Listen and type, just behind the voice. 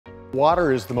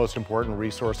Water is the most important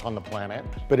resource on the planet,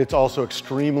 but it's also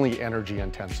extremely energy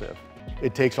intensive.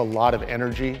 It takes a lot of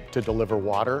energy to deliver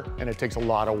water, and it takes a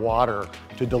lot of water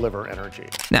to deliver energy.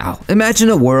 Now, imagine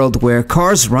a world where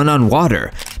cars run on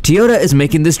water. Toyota is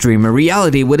making this dream a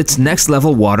reality with its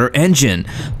next-level water engine.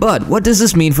 But what does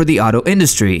this mean for the auto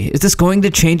industry? Is this going to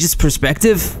change its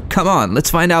perspective? Come on,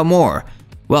 let's find out more.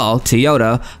 Well,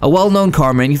 Toyota, a well-known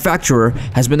car manufacturer,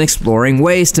 has been exploring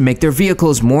ways to make their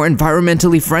vehicles more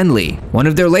environmentally friendly. One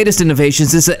of their latest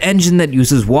innovations is an engine that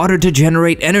uses water to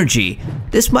generate energy.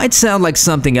 This might sound like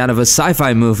something out of a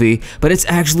sci-fi movie, but it's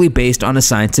actually based on a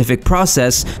scientific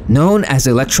process known as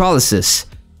electrolysis.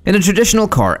 In a traditional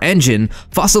car engine,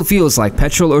 fossil fuels like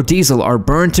petrol or diesel are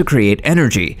burned to create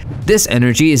energy. This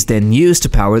energy is then used to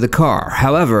power the car.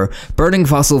 However, burning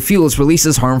fossil fuels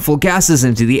releases harmful gases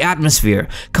into the atmosphere,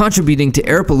 contributing to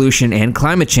air pollution and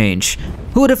climate change.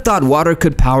 Who would have thought water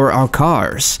could power our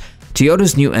cars?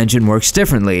 Toyota's new engine works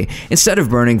differently. Instead of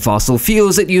burning fossil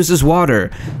fuels, it uses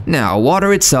water. Now,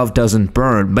 water itself doesn't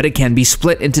burn, but it can be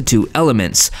split into two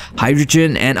elements,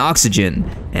 hydrogen and oxygen.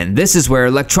 And this is where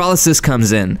electrolysis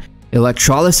comes in.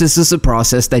 Electrolysis is a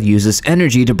process that uses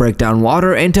energy to break down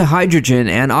water into hydrogen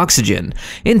and oxygen.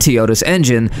 In Toyota's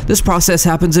engine, this process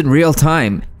happens in real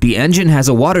time. The engine has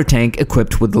a water tank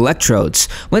equipped with electrodes.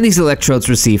 When these electrodes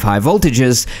receive high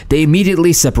voltages, they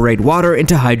immediately separate water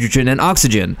into hydrogen and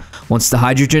oxygen. Once the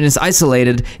hydrogen is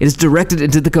isolated, it is directed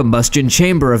into the combustion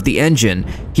chamber of the engine.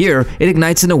 Here, it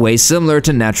ignites in a way similar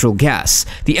to natural gas.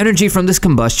 The energy from this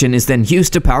combustion is then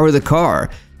used to power the car.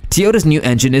 Toyota's new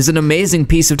engine is an amazing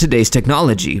piece of today's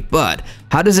technology, but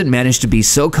how does it manage to be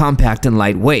so compact and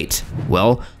lightweight?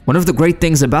 Well, one of the great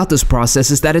things about this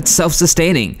process is that it's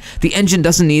self-sustaining. The engine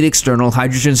doesn't need external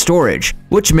hydrogen storage,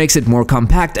 which makes it more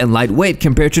compact and lightweight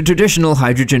compared to traditional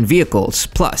hydrogen vehicles.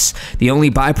 Plus, the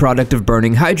only byproduct of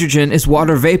burning hydrogen is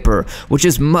water vapor, which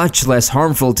is much less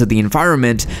harmful to the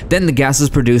environment than the gases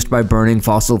produced by burning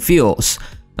fossil fuels.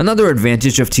 Another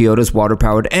advantage of Toyota's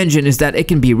water-powered engine is that it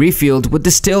can be refueled with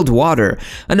distilled water,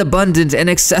 an abundant and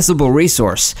accessible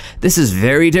resource. This is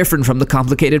very different from the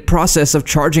complicated process of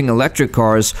charging electric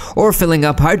cars or filling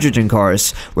up hydrogen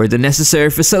cars, where the necessary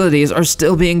facilities are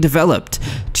still being developed.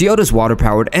 Toyota's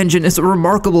water-powered engine is a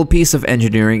remarkable piece of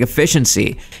engineering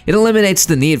efficiency. It eliminates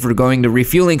the need for going to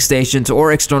refueling stations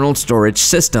or external storage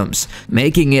systems,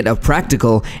 making it a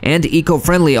practical and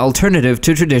eco-friendly alternative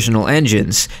to traditional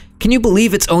engines. Can you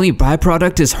believe its only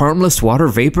byproduct is harmless water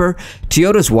vapor?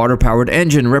 Toyota's water-powered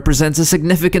engine represents a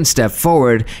significant step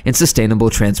forward in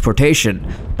sustainable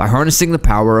transportation. By harnessing the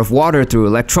power of water through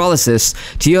electrolysis,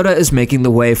 Toyota is making the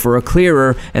way for a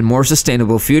clearer and more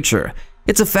sustainable future.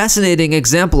 It's a fascinating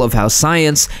example of how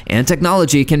science and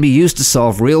technology can be used to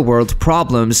solve real-world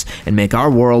problems and make our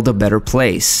world a better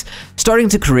place. Starting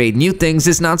to create new things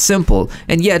is not simple,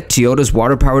 and yet Toyota's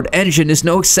water-powered engine is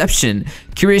no exception.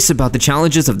 Curious about the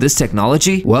challenges of this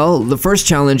technology? Well, the first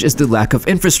challenge is the lack of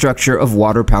infrastructure of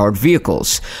water-powered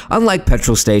vehicles. Unlike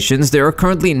petrol stations, there are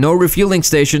currently no refueling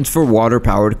stations for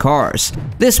water-powered cars.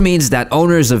 This means that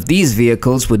owners of these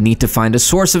vehicles would need to find a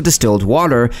source of distilled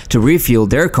water to refuel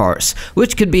their cars,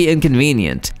 which could be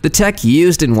inconvenient. The tech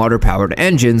used in water-powered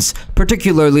engines,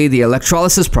 particularly the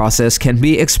electrolysis process, can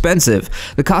be expensive.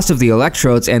 The cost of the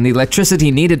electrodes and the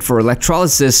electricity needed for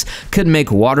electrolysis could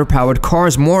make water-powered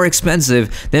cars more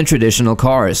expensive than traditional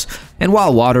cars. And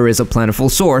while water is a plentiful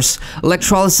source,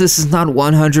 electrolysis is not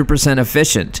 100%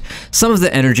 efficient. Some of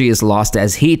the energy is lost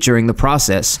as heat during the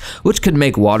process, which could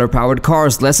make water-powered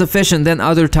cars less efficient than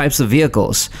other types of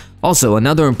vehicles. Also,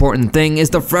 another important thing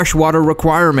is the freshwater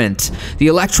requirement. The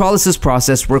electrolysis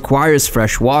process requires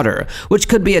fresh water, which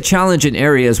could be a challenge in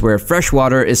areas where fresh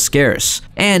water is scarce.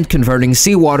 And converting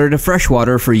seawater to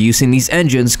freshwater for use in these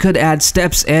engines could add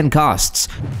steps and costs.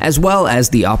 As well as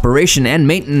the operation and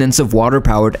maintenance of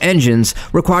water-powered engines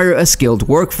require a skilled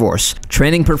workforce.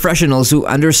 Training professionals who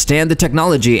understand the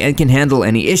technology and can handle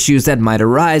any issues that might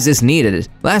arise is needed.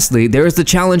 Lastly, there is the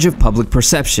challenge of public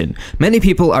perception. Many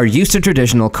people are used to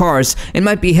traditional cars and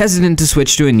might be hesitant to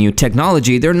switch to a new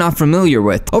technology they're not familiar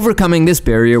with. Overcoming this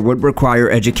barrier would require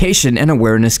education and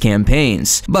awareness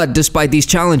campaigns. But despite these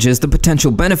challenges, the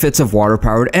potential benefits of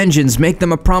water-powered engines make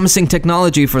them a promising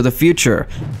technology for the future.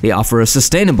 They offer a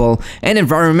sustainable and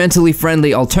environmentally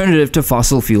friendly alternative to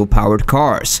fossil fuel-powered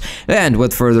cars. And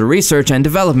with further research and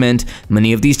development,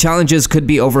 many of these challenges could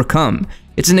be overcome.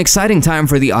 It's an exciting time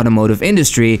for the automotive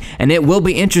industry, and it will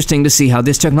be interesting to see how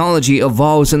this technology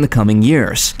evolves in the coming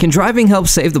years. Can driving help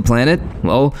save the planet?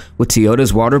 Well, with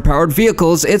Toyota's water-powered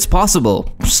vehicles, it's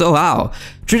possible. So how?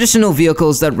 Traditional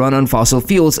vehicles that run on fossil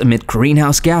fuels emit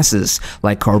greenhouse gases,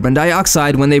 like carbon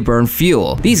dioxide when they burn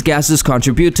fuel. These gases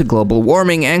contribute to global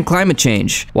warming and climate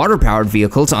change. Water-powered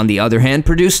vehicles, on the other hand,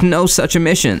 produce no such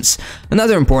emissions.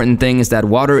 Another important thing is that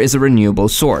water is a renewable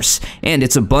source, and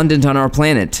it's abundant on our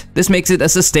planet. This makes it a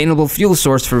sustainable fuel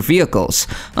source for vehicles,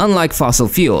 unlike fossil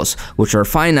fuels, which are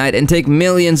finite and take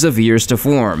millions of years to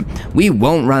form. We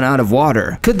won't run out of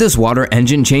water. Could this water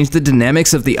engine change the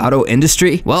dynamics of the auto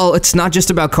industry? Well, it's not just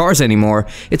about cars anymore,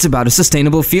 it's about a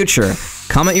sustainable future.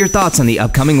 Comment your thoughts on the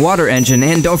upcoming water engine,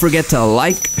 and don't forget to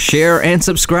like, share, and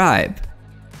subscribe.